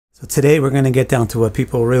So today we're going to get down to what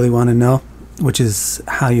people really want to know, which is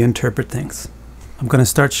how you interpret things. I'm going to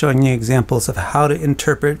start showing you examples of how to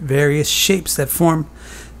interpret various shapes that form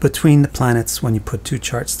between the planets when you put two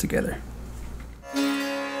charts together.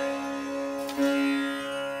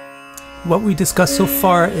 What we discussed so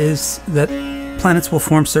far is that planets will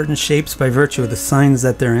form certain shapes by virtue of the signs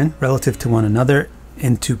that they're in relative to one another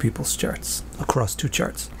in two people's charts, across two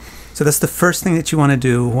charts. So that's the first thing that you want to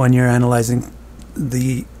do when you're analyzing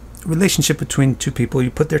the relationship between two people.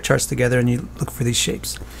 You put their charts together and you look for these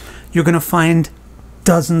shapes. You're going to find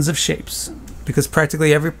dozens of shapes because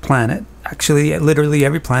practically every planet, actually literally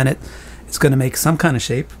every planet, is going to make some kind of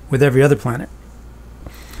shape with every other planet.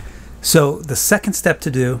 So the second step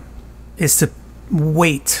to do is to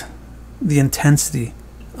weight the intensity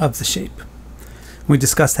of the shape. We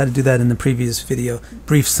discussed how to do that in the previous video.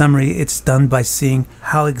 Brief summary, it's done by seeing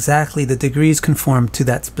how exactly the degrees conform to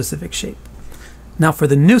that specific shape. Now for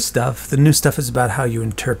the new stuff is about how you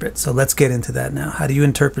interpret. So let's get into that now. How do you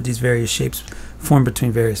interpret these various shapes formed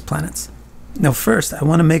between various planets? Now first, I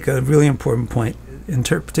want to make a really important point.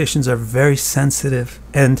 Interpretations are very sensitive,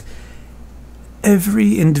 and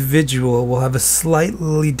every individual will have a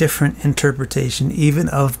slightly different interpretation even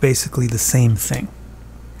of basically the same thing,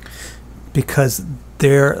 because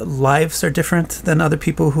their lives are different than other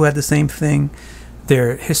people who had the same thing.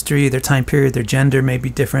 Their history, their time period, their gender may be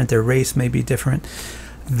different, their race may be different,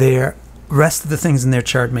 their rest of the things in their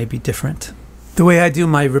chart may be different. The way I do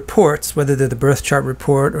my reports, whether they're the birth chart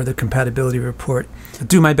report or the compatibility report, I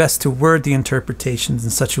do my best to word the interpretations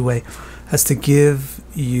in such a way as to give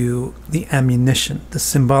you the ammunition, the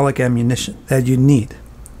symbolic ammunition that you need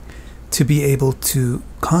to be able to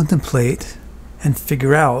contemplate and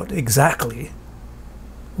figure out exactly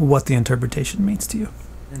what the interpretation means to you.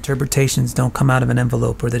 Interpretations don't come out of an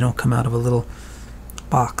envelope, or they don't come out of a little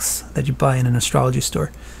box that you buy in an astrology store.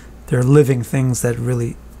 They're living things that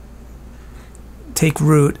really take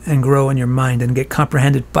root and grow in your mind and get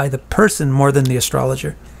comprehended by the person more than the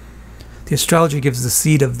astrologer. The astrologer gives the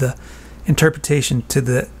seed of the interpretation to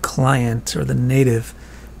the client or the native,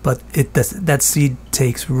 but that seed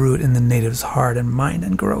takes root in the native's heart and mind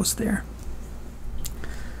and grows there.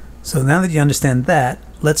 So now that you understand that,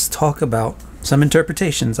 let's talk about some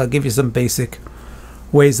interpretations. I'll give you some basic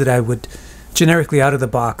ways that I would generically out of the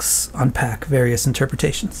box unpack various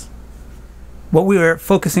interpretations. What we are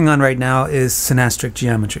focusing on right now is synastric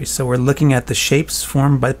geometry. So we're looking at the shapes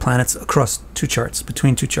formed by planets across two charts,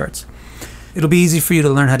 between two charts. It'll be easy for you to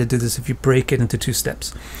learn how to do this if you break it into two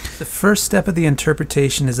steps. The first step of the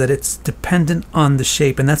interpretation is that it's dependent on the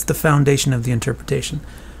shape, and that's the foundation of the interpretation.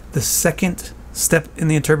 The second step in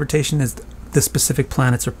the interpretation is the specific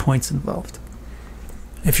planets or points involved.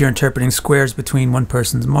 If you're interpreting squares between one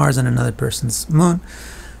person's Mars and another person's Moon,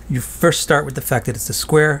 you first start with the fact that it's a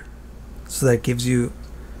square, so that gives you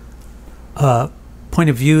a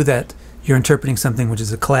point of view that you're interpreting something which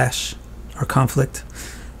is a clash or conflict,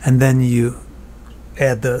 and then you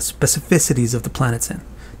add the specificities of the planets in,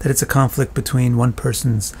 that it's a conflict between one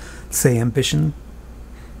person's, say, ambition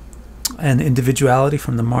and individuality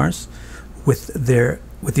from the Mars with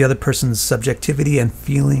the other person's subjectivity and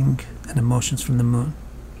feeling and emotions from the Moon.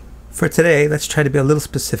 For today, let's try to be a little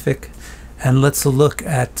specific, and let's look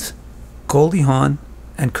at Goldie Hawn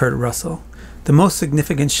and Kurt Russell. The most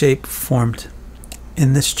significant shape formed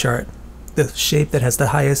in this chart, the shape that has the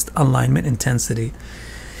highest alignment intensity,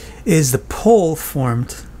 is the pole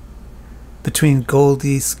formed between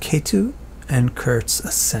Goldie's Ketu and Kurt's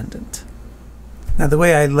Ascendant. Now the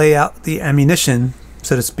way I lay out the ammunition,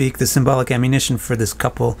 so to speak, the symbolic ammunition for this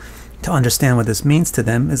couple to understand what this means to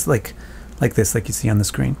them is like this, like you see on the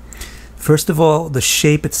screen. First of all, the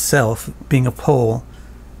shape itself, being a pole,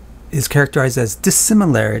 is characterized as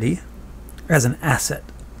dissimilarity as an asset.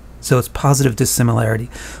 So it's positive dissimilarity,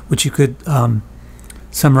 which you could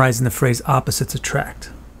summarize in the phrase opposites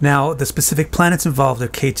attract. Now, the specific planets involved are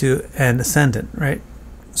Ketu and Ascendant, right?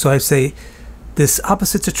 So I say this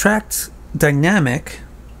opposites attract dynamic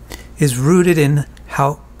is rooted in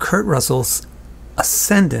how Kurt Russell's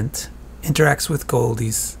Ascendant interacts with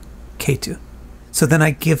Goldie's Ketu. So then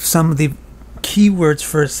I give some of the key words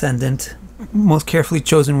for Ascendant, most carefully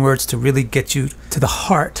chosen words to really get you to the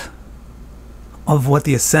heart of what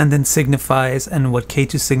the Ascendant signifies and what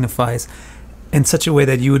Ketu signifies in such a way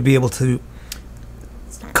that you would be able to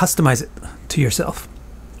customize it to yourself.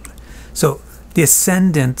 So the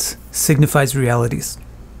Ascendant signifies realities,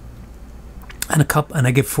 and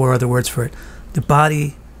I give 4 other words for it: the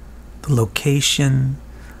body, the location,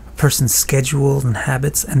 a person's schedule and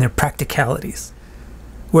habits, and their practicalities.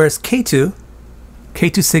 Whereas Ketu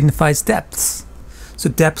signifies depths. So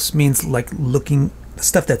depths means like looking the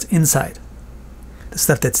stuff that's inside, the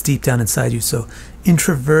stuff that's deep down inside you. So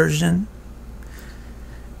introversion,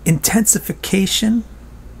 intensification,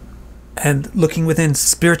 and looking within,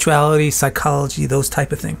 spirituality, psychology, those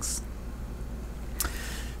type of things.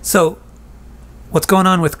 So what's going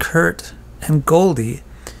on with Kurt and Goldie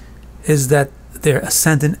is that their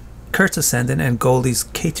ascendant, Kurt's ascendant and Goldie's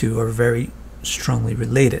Ketu, are very strongly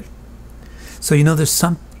related. So you know there's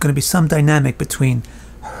going to be some dynamic between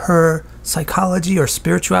her psychology or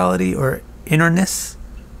spirituality or innerness,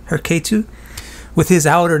 her Ketu, with his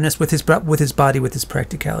outerness, with his body, with his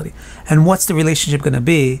practicality. And what's the relationship going to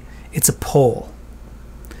be? It's a pole.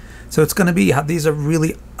 So it's going to be how these are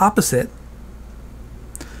really opposite,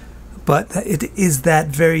 but it is that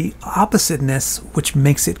very oppositeness which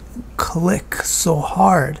makes it click so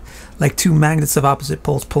hard, like two magnets of opposite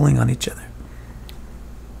poles pulling on each other.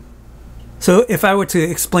 So if I were to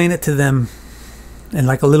explain it to them in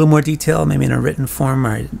like a little more detail, maybe in a written form,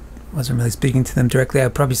 or I wasn't really speaking to them directly,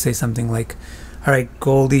 I'd probably say something like, all right,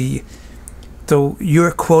 Goldie, so your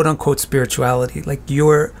quote-unquote spirituality, like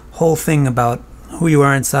your whole thing about who you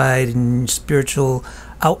are inside and your spiritual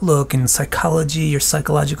outlook and psychology, your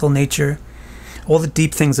psychological nature, all the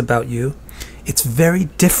deep things about you, it's very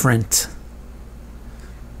different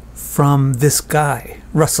from this guy,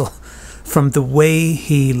 Russell, from the way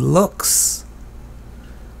he looks,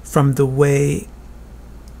 from the way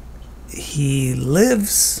he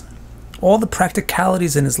lives, all the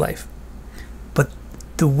practicalities in his life. But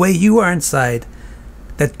the way you are inside,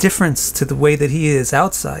 that difference to the way that he is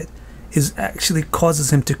outside, is actually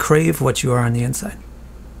causes him to crave what you are on the inside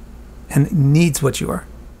and needs what you are.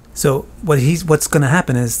 So what's going to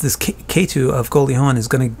happen is this Ketu of Goldie Hawn is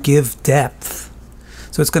going to give depth.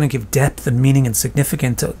 So it's going to give depth and meaning and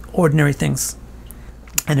significance to ordinary things.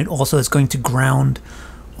 And it also is going to ground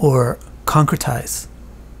or concretize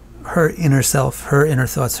her inner self, her inner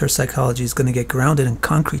thoughts, her psychology is going to get grounded and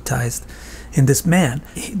concretized in this man.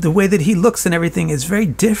 The way that he looks and everything is very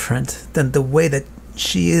different than the way that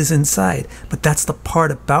she is inside. But that's the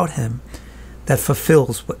part about him that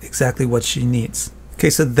fulfills exactly what she needs.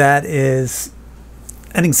 Okay, so that is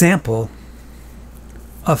an example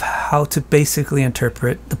of how to basically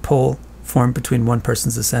interpret the pole formed between one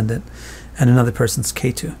person's ascendant and another person's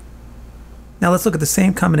Ketu. Now let's look at the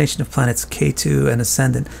same combination of planets, Ketu and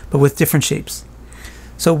ascendant, but with different shapes.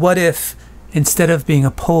 So what if, instead of being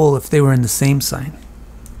a pole, if they were in the same sign?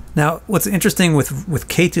 Now, what's interesting with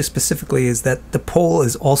Ketu specifically is that the pole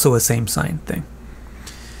is also a same sign thing.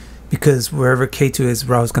 Because wherever Ketu is,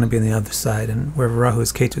 Rahu is going to be on the other side, and wherever Rahu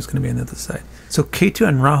is, Ketu is going to be on the other side. So Ketu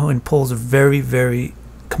and Rahu in poles are very, very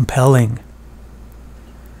compelling.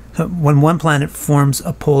 When one planet forms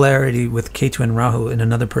a polarity with Ketu and Rahu in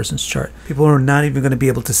another person's chart, people are not even going to be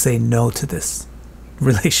able to say no to this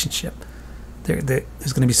relationship. There's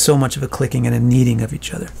going to be so much of a clicking and a needing of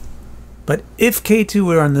each other. But if Ketu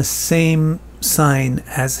were on the same sign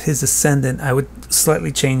as his ascendant, I would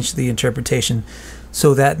slightly change the interpretation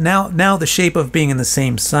so that now the shape of being in the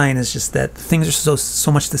same sign is just that things are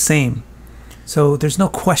so much the same. So there's no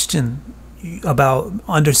question about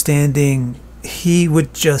understanding. He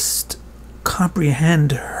would just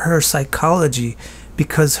comprehend her psychology,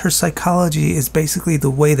 because her psychology is basically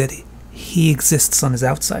the way that he exists on his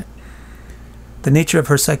outside. The nature of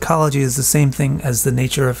her psychology is the same thing as the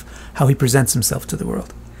nature of how he presents himself to the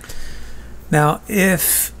world. Now,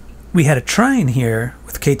 if we had a trine here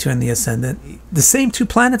with Ketu and the ascendant, the same two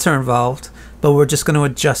planets are involved, but we're just going to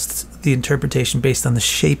adjust the interpretation based on the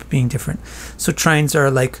shape being different. So trines are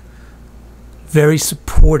like very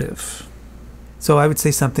supportive. So I would say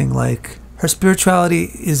something like her spirituality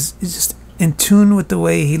is just in tune with the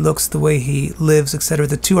way he looks, the way he lives, etc.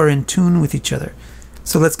 The two are in tune with each other.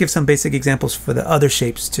 So let's give some basic examples for the other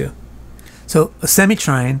shapes too. So a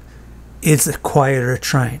semi-trine is a quieter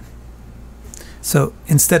trine. So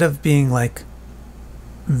instead of being like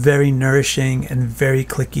very nourishing and very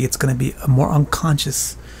clicky, it's going to be a more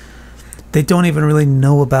unconscious. They don't even really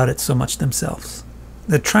know about it so much themselves.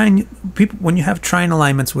 The trine, people, when you have trine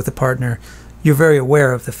alignments with a partner, you're very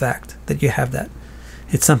aware of the fact that you have that.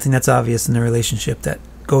 It's something that's obvious in the relationship that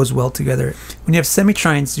goes well together. When you have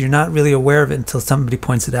semi-trines, you're not really aware of it until somebody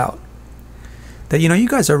points it out. That, you know, you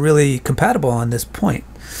guys are really compatible on this point.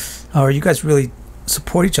 Or you guys really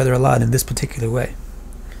support each other a lot in this particular way.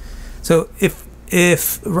 So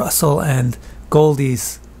if Russell and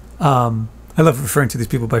Goldie's, I love referring to these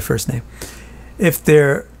people by first name. If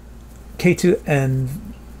their Ketu and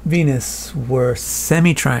Venus were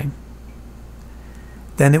semi-trine,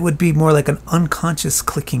 then it would be more like an unconscious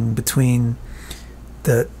clicking between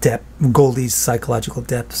the depth, Goldie's psychological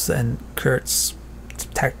depths and Kurt's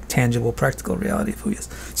tangible, practical reality of who he is.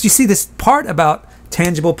 So you see this part about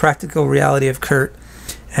tangible, practical reality of Kurt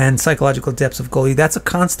and psychological depths of Goldie. That's a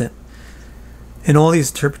constant in all these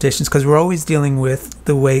interpretations, because we're always dealing with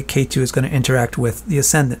the way Ketu is going to interact with the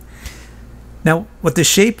ascendant. Now, what the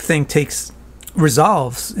shape thing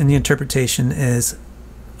resolves in the interpretation is,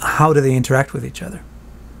 how do they interact with each other?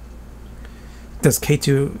 Does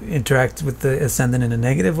Ketu interact with the ascendant in a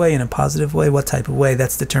negative way, in a positive way? What type of way?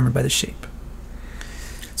 That's determined by the shape.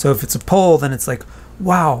 So if it's a pole, then it's like,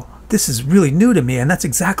 wow, this is really new to me, and that's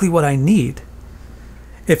exactly what I need.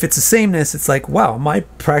 If it's a sameness, it's like, wow, my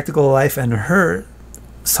practical life and her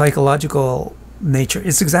psychological nature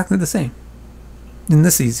is exactly the same. And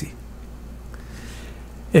this easy.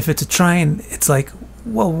 If it's a trine, it's like,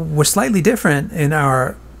 well, we're slightly different in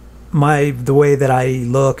the way that I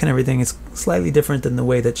look and everything is slightly different than the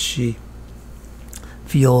way that she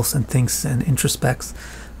feels and thinks and introspects,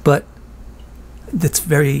 but it's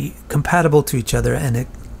very compatible to each other, and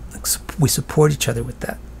we support each other with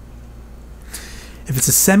that. If it's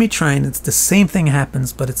a semi-trine, it's the same thing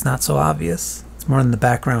happens, but it's not so obvious. It's more in the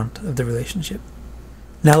background of the relationship.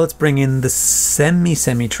 Now let's bring in the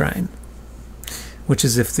semi-trine, which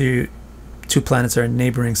is if the two planets are in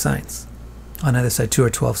neighboring signs on either side, 2 or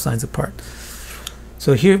 12 signs apart.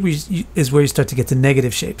 So here is where you start to get to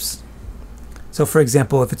negative shapes. So for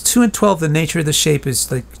example, if it's 2 and 12, the nature of the shape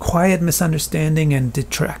is like quiet misunderstanding and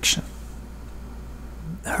detraction.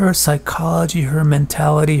 Her psychology, her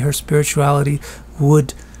mentality, her spirituality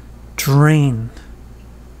would drain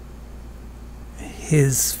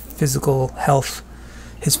his physical health,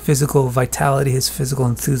 his physical vitality, his physical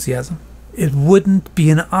enthusiasm. It wouldn't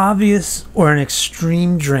be an obvious or an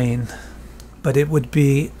extreme drain, but it would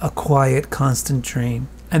be a quiet, constant drain.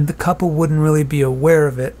 And the couple wouldn't really be aware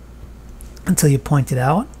of it until you point it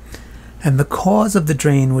out. And the cause of the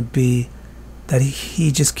drain would be that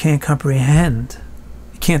he just can't comprehend.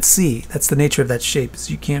 You can't see. That's the nature of that shape,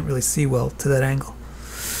 is you can't really see well to that angle.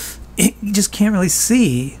 You just can't really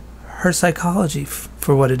see her psychology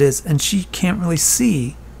for what it is, and she can't really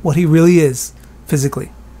see what he really is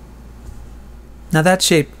physically. Now that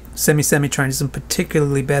shape, semi-trine, isn't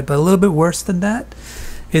particularly bad, but a little bit worse than that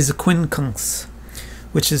is a quincunx,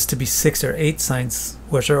 which is to be 6 or 8 signs,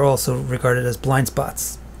 which are also regarded as blind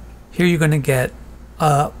spots. Here you're going to get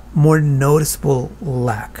a more noticeable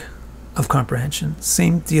lack of comprehension.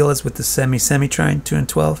 Same deal as with the semi-trine, 2 and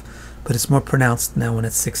 12, but it's more pronounced now when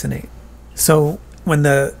it's 6 and 8. So when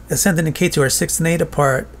the Ascendant and Ketu are 6 and 8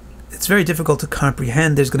 apart, it's very difficult to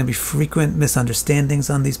comprehend. There's going to be frequent misunderstandings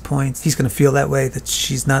on these points. He's going to feel that way, that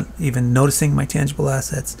she's not even noticing my tangible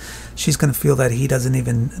assets. She's going to feel that he doesn't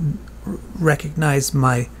even recognize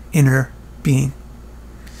my inner being.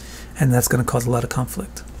 And that's going to cause a lot of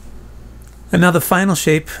conflict. And now the final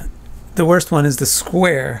shape, the worst one, is the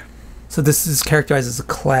square. So this is characterized as a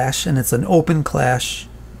clash, and it's an open clash.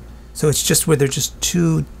 So it's just where they're just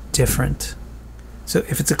too different. So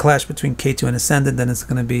if it's a clash between Ketu and Ascendant, then it's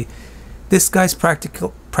going to be, this guy's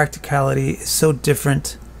practicality is so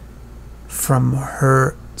different from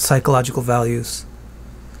her psychological values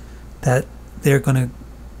that they're going to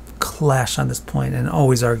clash on this point and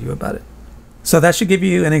always argue about it. So that should give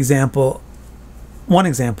you an example, one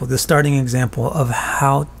example, the starting example of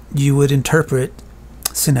how you would interpret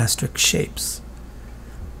synastric shapes,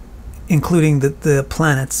 including the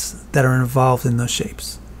planets that are involved in those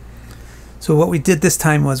shapes. So what we did this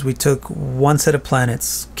time was we took one set of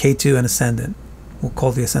planets, Ketu and Ascendant. We'll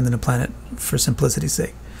call the Ascendant a planet for simplicity's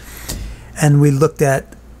sake. And we looked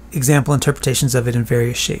at example interpretations of it in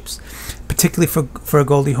various shapes. Particularly for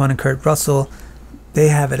Goldie, Hawn, and Kurt Russell, they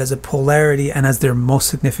have it as a polarity and as their most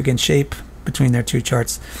significant shape between their two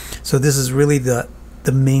charts. So this is really the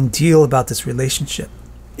main deal about this relationship.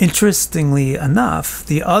 Interestingly enough,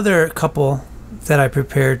 the other couple that I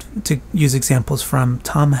prepared to use examples from,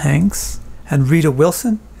 Tom Hanks and Rita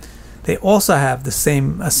Wilson, they also have the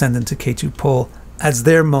same Ascendant to Ketu pole as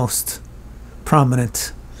their most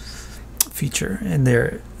prominent feature in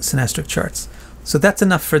their synastric charts. So that's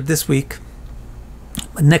enough for this week.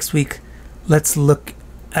 Next week, let's look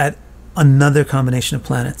at another combination of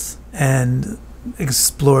planets and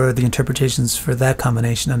explore the interpretations for that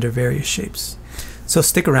combination under various shapes. So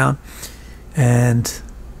stick around and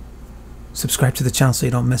subscribe to the channel so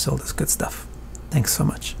you don't miss all this good stuff. Thanks so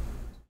much.